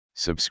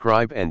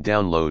Subscribe and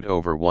download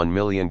over 1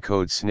 million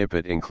code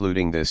snippet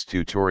including this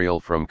tutorial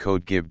from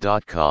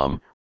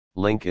codegive.com,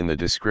 link in the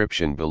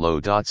description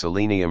below.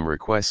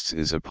 Selenium-Requests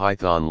is a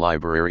Python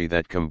library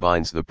that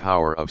combines the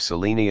power of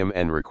Selenium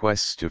and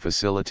Requests to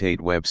facilitate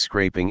web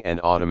scraping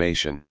and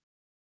automation.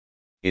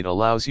 It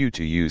allows you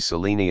to use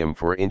Selenium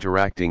for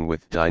interacting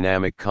with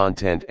dynamic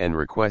content and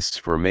requests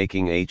for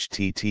making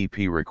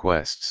HTTP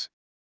requests.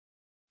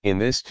 In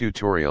this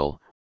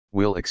tutorial,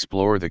 we'll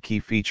explore the key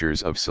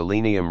features of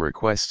Selenium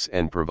Requests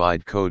and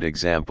provide code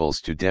examples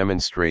to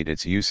demonstrate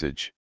its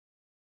usage.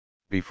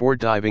 Before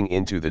diving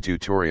into the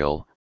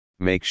tutorial,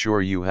 make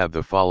sure you have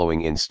the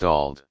following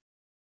installed.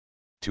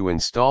 To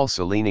install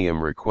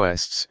Selenium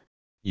Requests,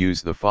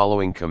 use the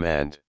following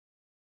command.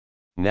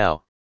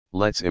 Now,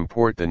 let's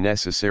import the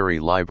necessary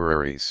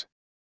libraries.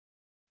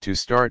 To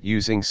start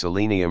using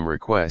Selenium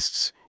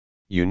Requests,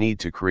 you need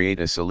to create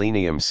a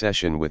Selenium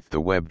session with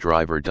the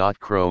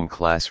webdriver.Chrome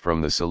class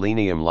from the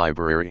Selenium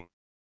library.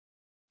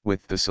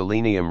 With the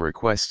Selenium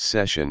Request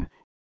session,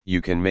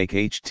 you can make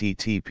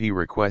HTTP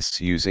requests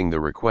using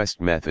the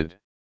request method.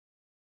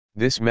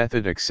 This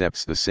method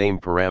accepts the same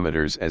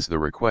parameters as the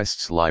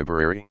requests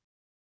library.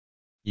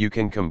 You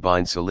can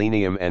combine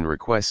Selenium and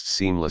requests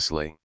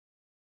seamlessly.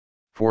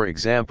 For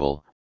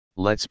example,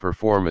 let's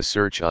perform a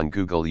search on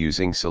Google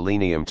using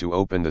Selenium to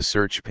open the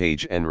search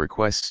page and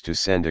requests to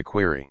send a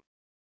query.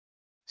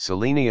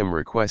 Selenium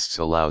Requests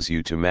allows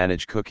you to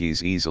manage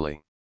cookies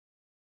easily.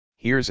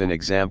 Here's an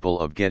example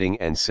of getting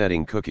and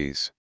setting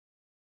cookies.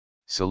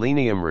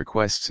 Selenium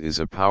Requests is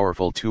a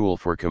powerful tool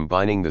for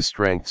combining the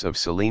strengths of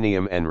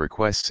Selenium and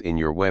Requests in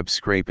your web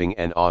scraping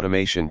and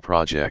automation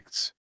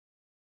projects.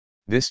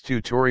 This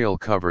tutorial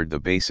covered the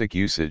basic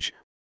usage,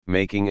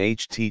 making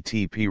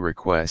HTTP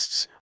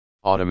requests,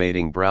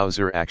 automating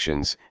browser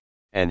actions,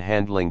 and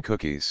handling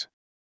cookies.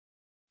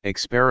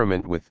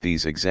 Experiment with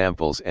these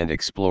examples and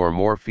explore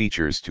more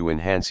features to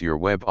enhance your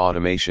web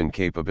automation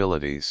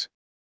capabilities.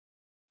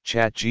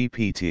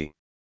 ChatGPT